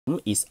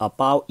is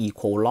about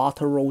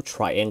equilateral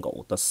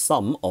triangle. The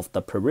sum of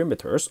the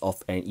perimeters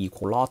of an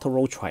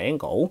equilateral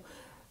triangle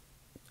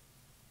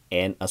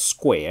and a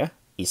square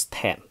is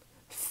 10.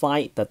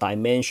 Find the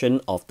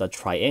dimension of the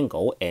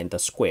triangle and the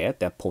square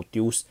that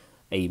produce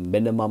a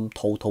minimum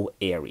total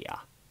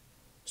area.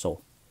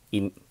 So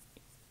in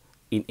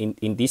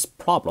this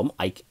problem,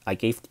 I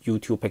gave you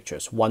two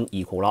pictures, one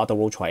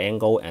equilateral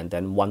triangle and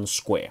then one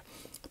square.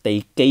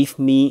 They gave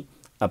me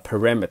a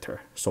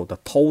perimeter. So the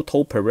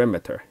total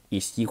perimeter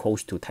is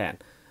equals to 10.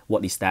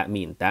 What does that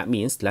mean? That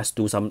means let's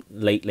do some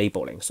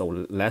labeling.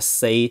 So let's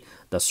say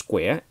the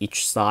square,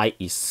 each side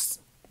is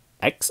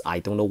x, I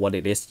don't know what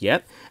it is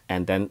yet,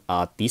 and then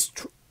this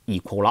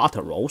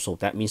equilateral, so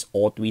that means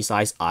all three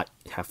sides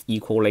have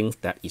equal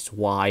length, that is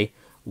y,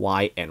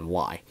 y, and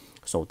y.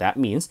 So that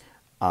means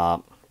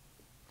you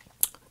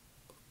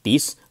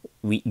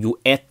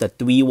add the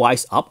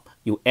 3y's up,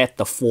 you add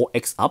the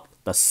 4x up,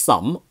 the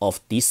sum of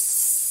these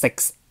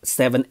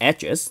 7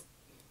 edges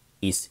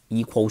is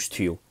equals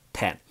to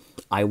 10.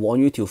 I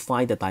want you to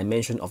find the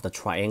dimension of the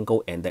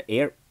triangle and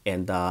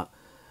the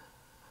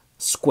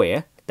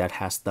square that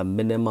has the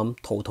minimum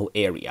total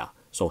area.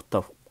 So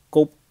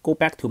go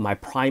back to my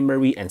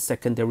primary and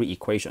secondary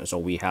equation. So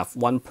we have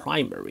one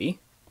primary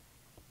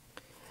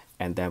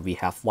and then we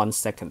have one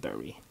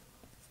secondary.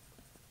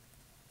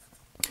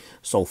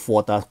 So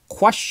for the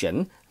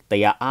question,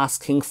 they are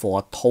asking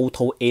for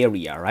total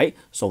area, right?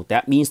 So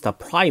that means the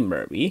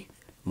primary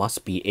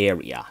must be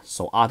area.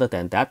 So other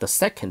than that, the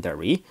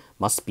secondary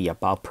must be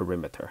about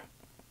perimeter.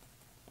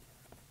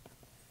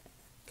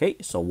 Okay,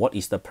 so what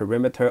is the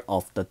perimeter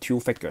of the two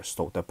figures?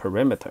 So the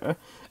perimeter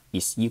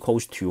is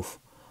equals to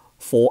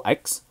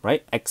 4x,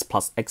 right? X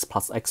plus x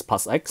plus x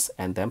plus x,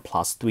 and then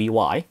plus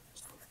 3y.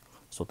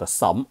 So the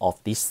sum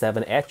of these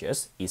 7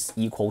 edges is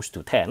equals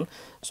to 10.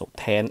 So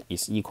 10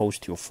 is equals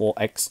to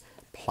 4x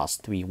plus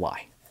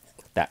 3y.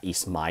 That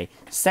is my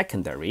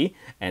secondary.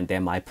 And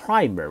then my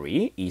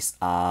primary is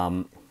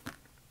the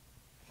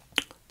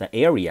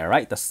area,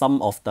 right? The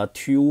sum of the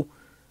two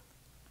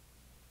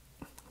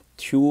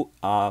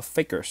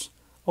figures.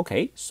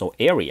 Okay, so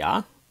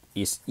area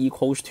is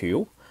equals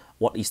to,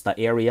 what is the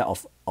area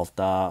of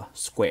the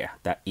square?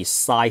 That is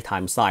side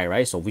times side,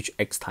 right? So which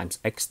x times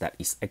x, that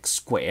is x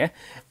squared.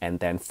 And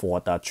then for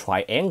the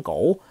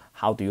triangle,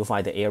 how do you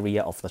find the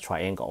area of the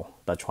triangle?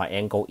 The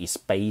triangle is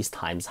base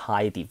times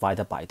height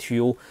divided by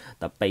 2.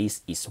 The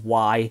base is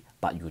y,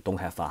 but you don't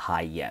have a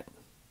height yet.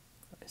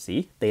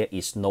 See, there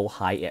is no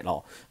height at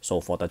all.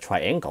 So for the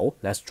triangle,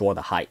 let's draw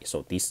the height.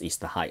 So this is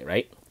the height,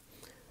 right?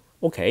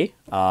 Okay,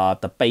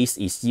 the base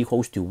is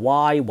equals to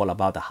y. What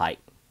about the height?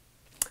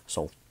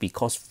 So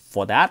because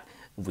for that,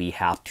 we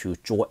have to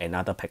draw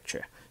another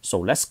picture. So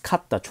let's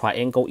cut the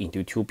triangle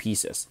into two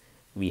pieces.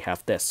 We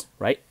have this,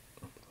 right?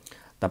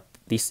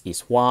 This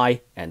is y,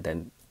 and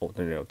then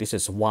this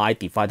is y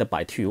divided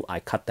by 2.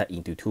 I cut that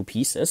into two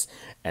pieces,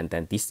 and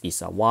then this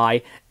is a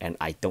y, and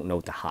I don't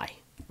know the height.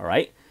 All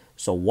right.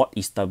 So what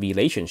is the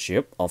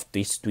relationship of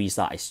these three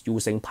sides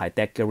using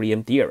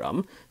Pythagorean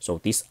theorem? So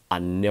this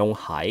unknown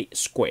height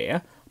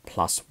square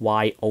plus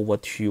y over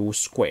 2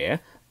 square,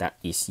 that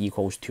is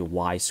equals to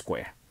y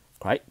square,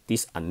 right?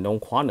 This unknown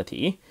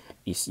quantity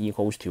is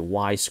equals to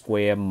y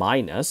square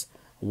minus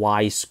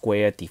y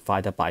square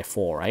divided by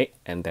 4, right?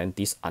 And then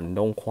this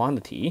unknown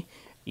quantity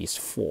is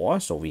 4.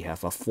 So we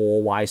have a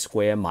 4y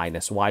square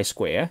minus y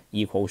square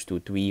equals to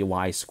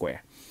 3y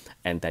square.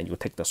 And then you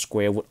take the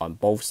square root on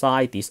both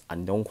sides. This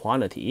unknown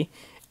quantity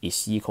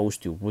is equals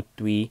to root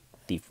 3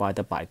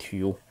 divided by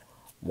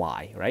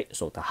 2y, right?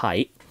 So the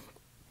height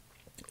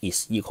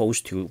is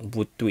equals to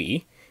root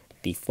 3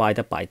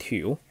 divided by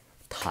 2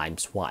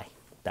 times y.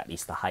 That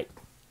is the height.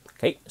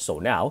 Okay, so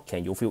now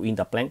can you fill in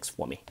the blanks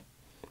for me?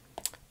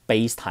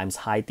 Base times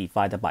height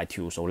divided by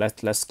 2. So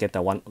let's get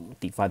the 1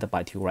 divided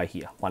by 2 right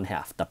here.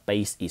 1/2. The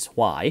base is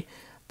y.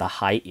 The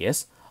height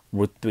is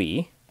root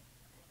 3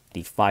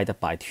 divided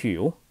by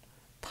 2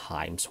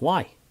 times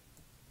y.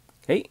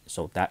 Okay,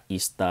 so that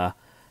is the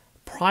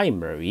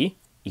primary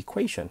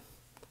equation.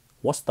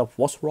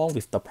 What's wrong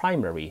with the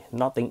primary?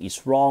 Nothing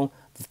is wrong.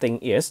 The thing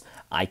is,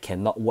 I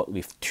cannot work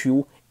with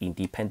two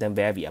independent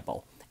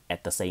variables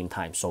at the same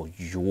time. So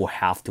you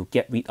have to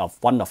get rid of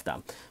one of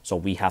them. So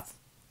we have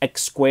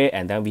x squared,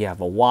 and then we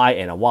have a y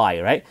and a y,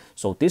 right?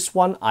 So this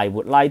one, I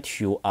would like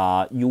to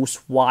use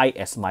y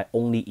as my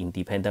only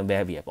independent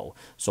variable.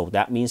 So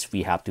that means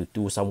we have to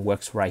do some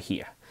works right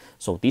here.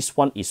 So this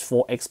one is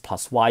 4x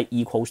plus y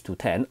equals to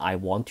 10. I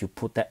want to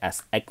put that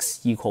as x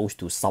equals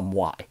to some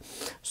y.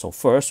 So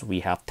first we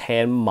have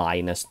 10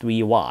 minus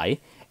 3y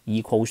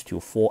equals to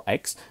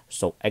 4x.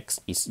 So x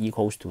is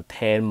equals to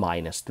 10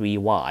 minus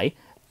 3y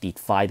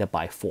divided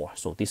by 4.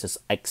 So this is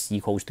x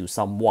equals to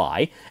some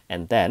y.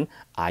 And then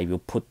I will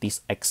put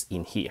this x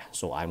in here.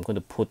 So I'm going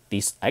to put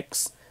this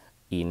x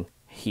in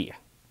here.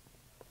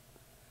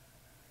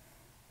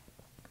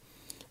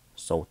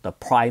 So the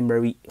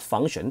primary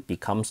function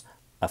becomes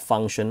a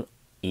function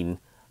in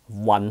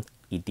one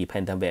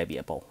independent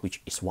variable,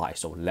 which is y.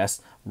 So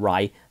let's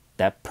write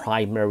that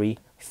primary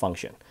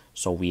function.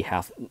 So we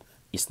have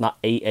it's not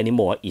a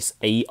anymore, it's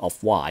a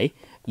of y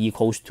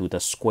equals to the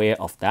square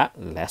of that.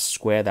 Let's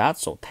square that.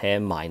 So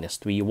 10 minus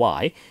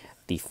 3y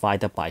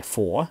divided by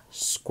 4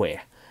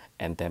 square,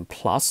 and then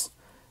plus,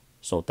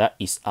 so that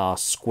is a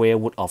square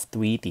root of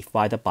 3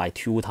 divided by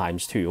 2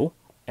 times 2,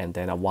 and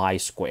then a y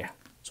square.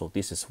 So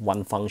this is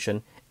one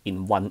function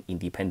in one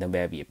independent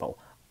variable.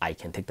 I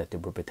can take the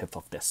derivative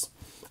of this.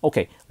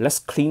 Okay, let's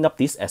clean up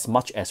this as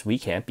much as we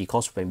can,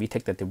 because when we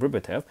take the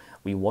derivative,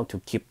 we want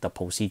to keep the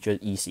procedure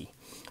easy.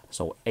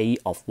 So a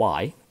of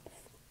y,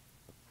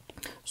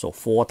 so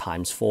 4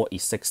 times 4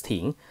 is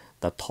 16.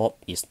 The top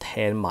is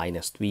 10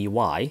 minus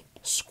 3y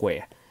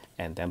square,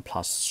 and then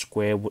plus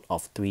square root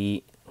of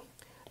 3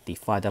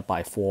 divided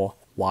by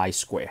 4y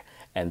square.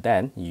 And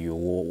then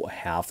you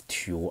have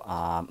to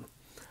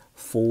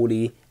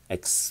fully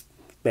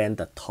expand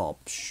the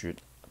top.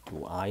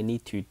 Do I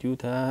need to do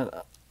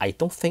that? I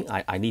don't think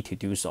I need to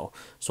do so.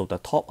 So the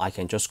top, I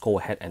can just go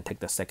ahead and take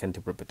the second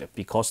derivative,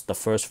 because the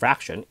first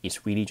fraction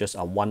is really just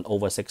a 1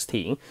 over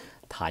 16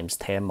 times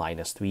 10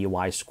 minus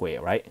 3y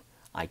squared, right?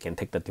 I can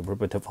take the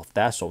derivative of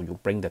that. So you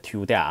bring the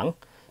 2 down,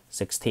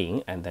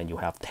 16, and then you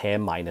have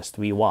 10 minus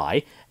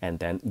 3y, and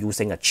then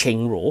using a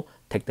chain rule,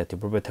 take the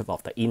derivative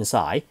of the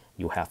inside,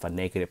 you have a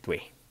negative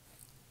 3.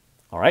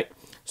 All right,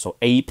 so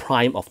a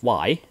prime of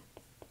y,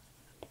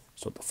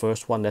 so the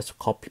first one, let's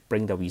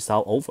bring the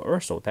result over.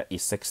 So that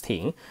is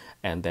 16,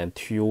 and then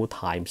 2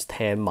 times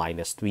 10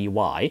 minus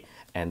 3y,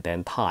 and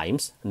then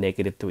times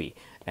negative 3.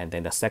 And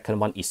then the second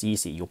one is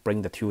easy. You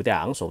bring the 2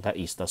 down, so that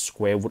is the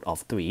square root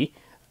of 3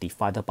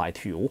 divided by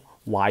 2,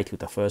 y to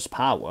the first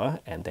power,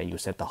 and then you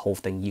set the whole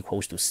thing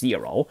equals to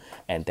 0,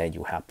 and then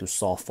you have to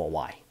solve for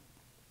y.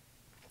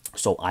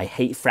 So I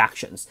hate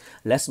fractions.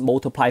 Let's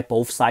multiply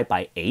both sides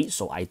by 8,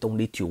 so I don't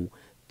need to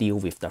deal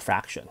with the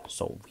fraction.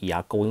 So we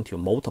are going to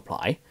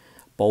multiply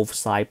both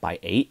sides by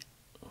 8.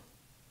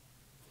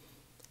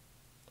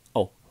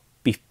 Oh,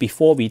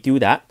 before we do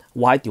that,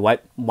 why do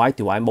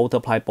I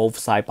multiply both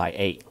sides by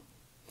 8?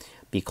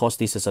 Because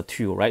this is a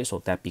 2, right? So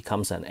that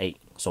becomes an 8.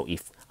 So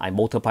if I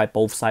multiply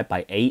both sides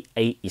by 8,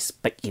 8 is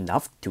big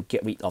enough to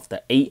get rid of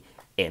the 8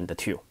 and the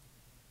 2.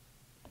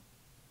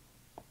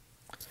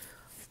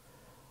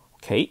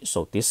 Okay,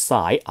 so this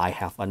side, I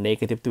have a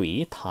negative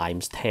 3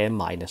 times 10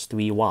 minus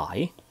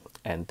 3y,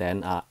 and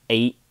then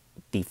 8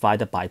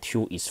 divided by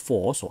 2 is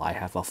 4, so I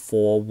have a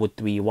 4 root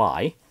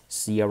 3y,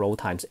 0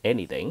 times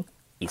anything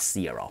is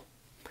 0.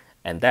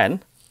 And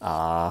then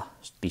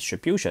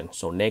distribution,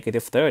 so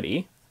negative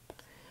 30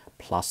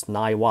 plus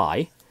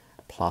 9y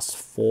plus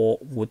 4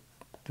 root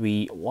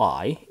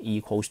 3y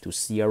equals to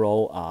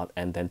 0,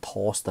 and then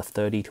toss the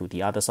 30 to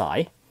the other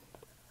side,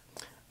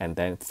 and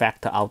then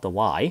factor out the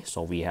y.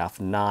 So we have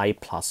 9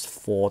 plus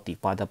 4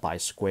 divided by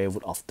square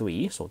root of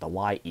 3, so the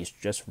y is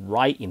just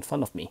right in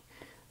front of me.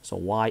 So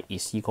y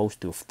is equals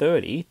to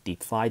 30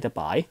 divided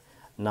by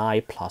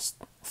 9 plus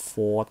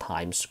 4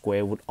 times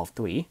square root of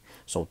 3.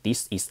 So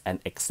this is an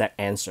exact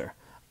answer.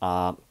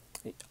 I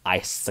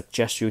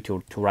suggest you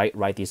to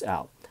write this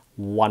out.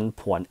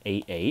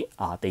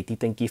 1.88. They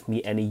didn't give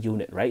me any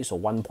unit, right? So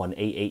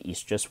 1.88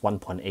 is just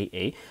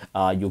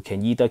 1.88. You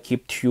can either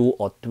keep 2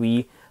 or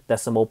 3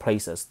 decimal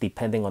places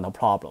depending on the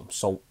problem.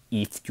 So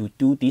if you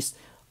do this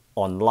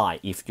online,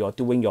 if you're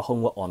doing your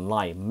homework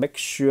online, make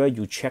sure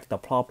you check the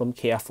problem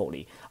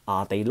carefully.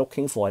 Are they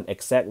looking for an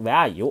exact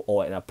value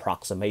or an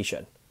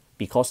approximation?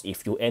 Because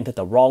if you enter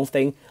the wrong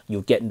thing,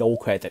 you get no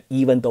credit,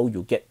 even though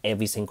you get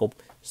every single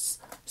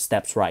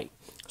steps right.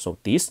 So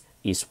this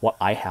is what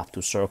I have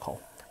to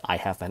circle. I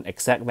have an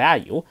exact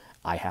value,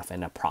 I have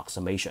an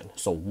approximation.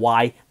 So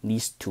y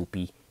needs to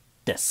be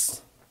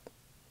this.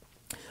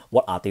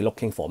 What are they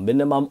looking for,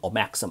 minimum or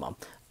maximum?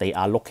 They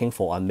are looking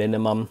for a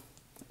minimum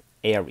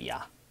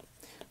area.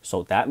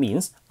 So that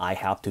means I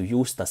have to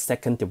use the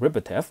second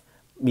derivative,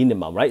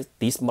 minimum, right?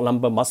 This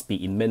number must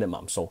be in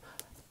minimum. So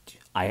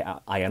I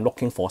am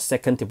looking for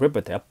second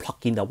derivative,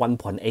 plug in the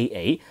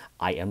 1.88.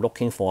 I am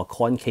looking for a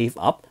concave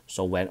up.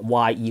 So when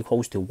y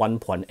equals to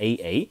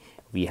 1.88,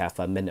 we have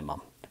a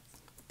minimum.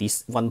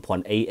 This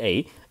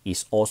 1.88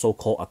 is also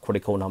called a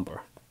critical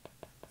number.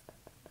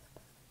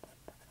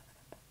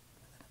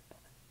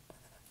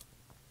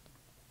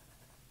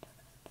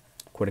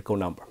 Critical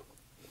number.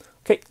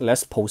 Okay,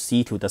 let's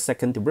proceed to the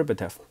second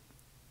derivative.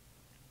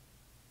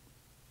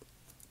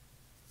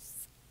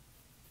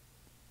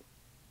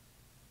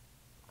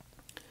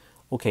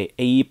 Okay,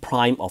 a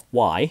prime of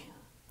y.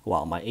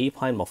 Wow, my a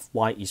prime of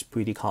y is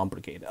pretty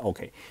complicated.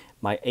 Okay,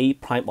 my a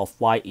prime of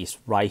y is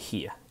right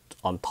here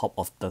on top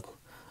of the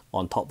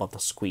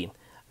screen.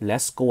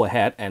 Let's go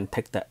ahead and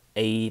take the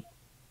a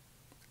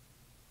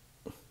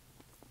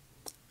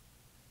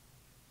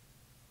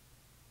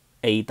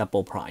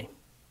double prime.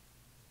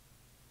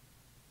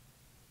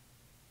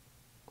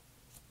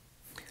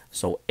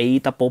 So a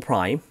double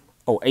prime,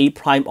 a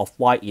prime of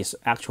y is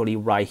actually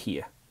right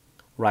here,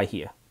 right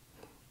here.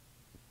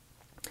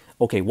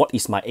 Okay, what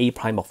is my a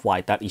prime of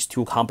y? That is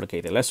too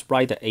complicated. Let's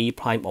write the a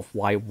prime of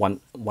y one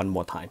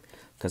more time,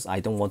 because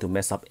I don't want to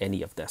mess up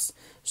any of this.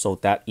 So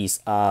that is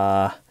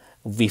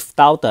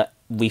without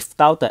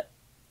the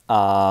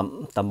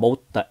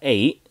the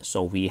A,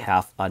 so we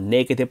have a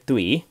negative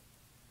 3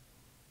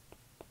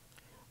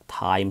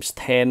 times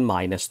 10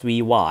 minus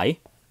 3y,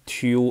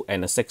 2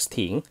 and a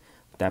 16,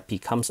 that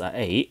becomes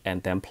a,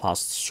 and then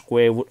plus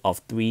square root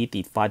of 3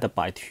 divided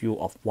by 2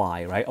 of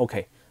y, right?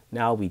 Okay,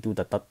 now we do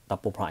the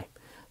double prime.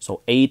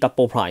 So a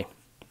double prime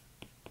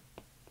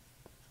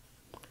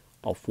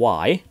of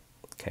y.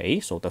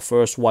 Okay, so the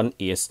first one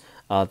is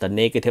the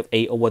negative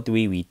a over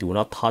 3, we do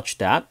not touch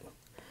that.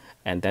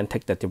 And then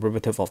take the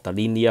derivative of the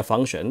linear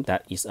function,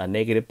 that is a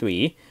negative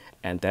 3,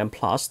 and then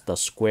plus the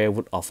square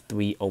root of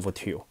 3 over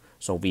 2.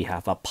 So we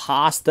have a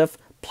positive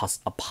plus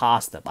a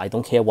positive. I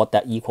don't care what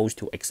that equals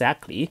to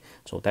exactly.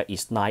 So that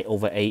is 9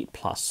 over 8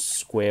 plus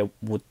square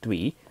root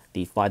 3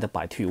 divided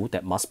by 2.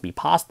 That must be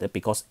positive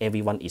because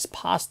everyone is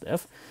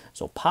positive.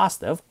 So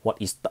positive, what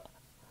is the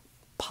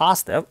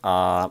positive?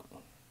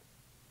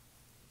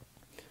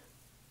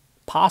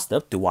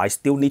 Positive, do I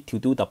still need to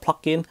do the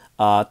plug-in?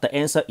 The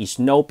answer is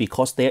no,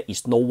 because there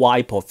is no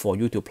y for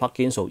you to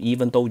plug in. So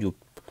even though you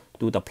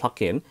do the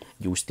plug-in,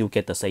 you still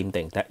get the same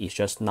thing. That is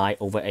just 9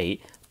 over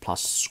 8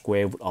 plus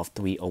square root of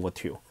 3 over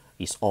 2.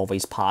 It's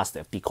always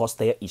positive because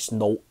there is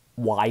no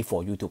y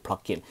for you to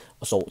plug in.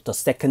 So the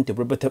second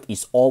derivative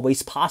is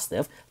always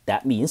positive.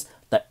 That means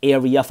the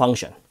area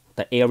function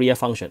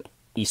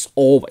is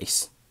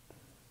always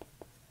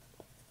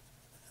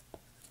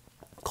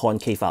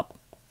concave up.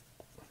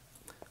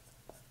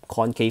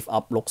 Concave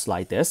up looks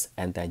like this,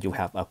 and then you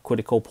have a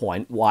critical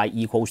point y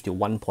equals to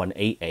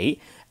 1.88,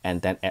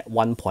 and then at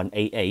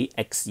 1.88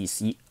 x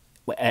is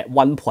at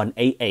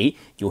 1.88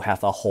 you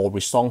have a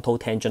horizontal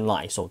tangent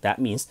line, so that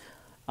means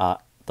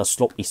the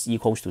slope is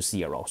equals to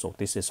 0. So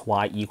this is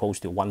y equals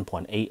to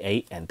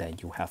 1.88, and then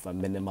you have a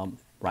minimum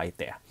right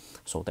there.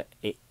 So the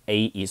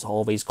a is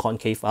always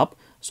concave up,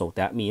 so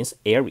that means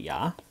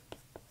area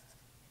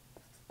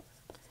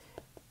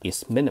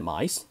is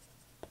minimized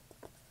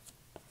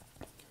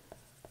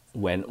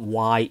when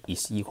y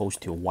is equals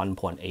to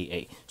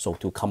 1.88. So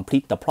to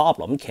complete the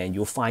problem, can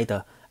you find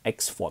the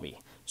x for me?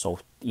 So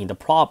in the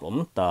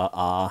problem,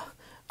 the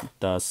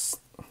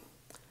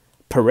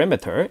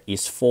perimeter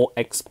is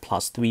 4x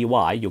plus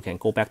 3y. You can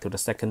go back to the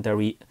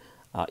secondary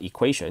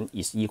equation,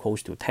 is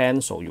equals to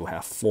 10. So you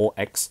have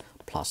 4x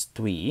plus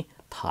 3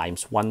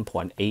 times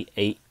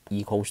 1.88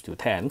 equals to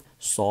 10.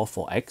 Solve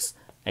for x.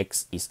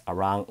 X is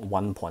around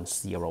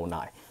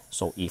 1.09.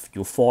 So if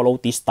you follow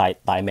this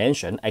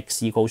dimension,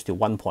 x equals to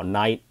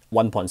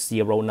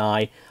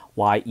 1.09,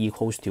 y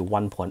equals to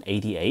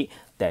 1.88,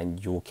 then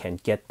you can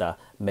get the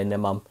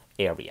minimum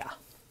area.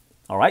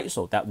 All right,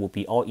 so that will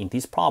be all in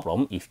this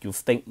problem. If you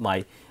think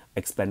my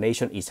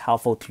explanation is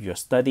helpful to your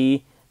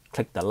study,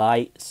 click the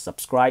like,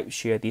 subscribe,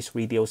 share these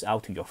videos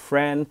out to your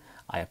friend.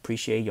 I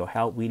appreciate your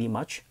help really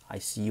much. I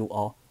see you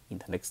all in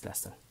the next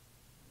lesson.